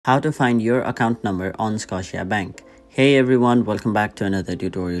How to find your account number on Scotiabank. Hey everyone, welcome back to another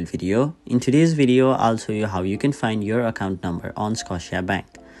tutorial video. In today's video, I'll show you how you can find your account number on Scotiabank.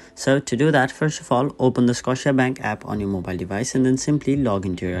 So to do that, first of all, open the Scotiabank app on your mobile device and then simply log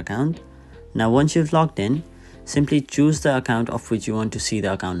into your account. Now once you've logged in, simply choose the account of which you want to see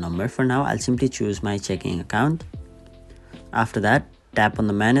the account number. For now, I'll simply choose my checking account. After that, tap on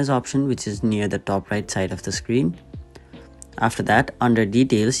the manage option, which is near the top right side of the screen. After that, under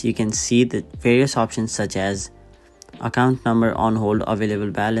details, you can see the various options such as account number, on hold, available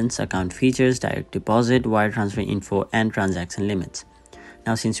balance, account features, direct deposit, wire transfer info, and transaction limits.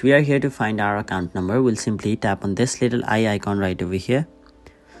 Now, since we are here to find our account number, we'll simply tap on this little eye icon right over here.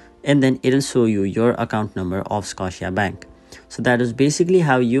 And then it'll show you your account number of Scotiabank. So that is basically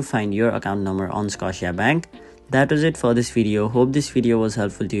how you find your account number on Scotiabank. That was it for this video. Hope this video was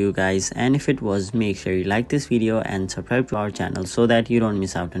helpful to you guys, and if it was, make sure you like this video and subscribe to our channel so that you don't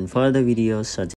miss out on further videos such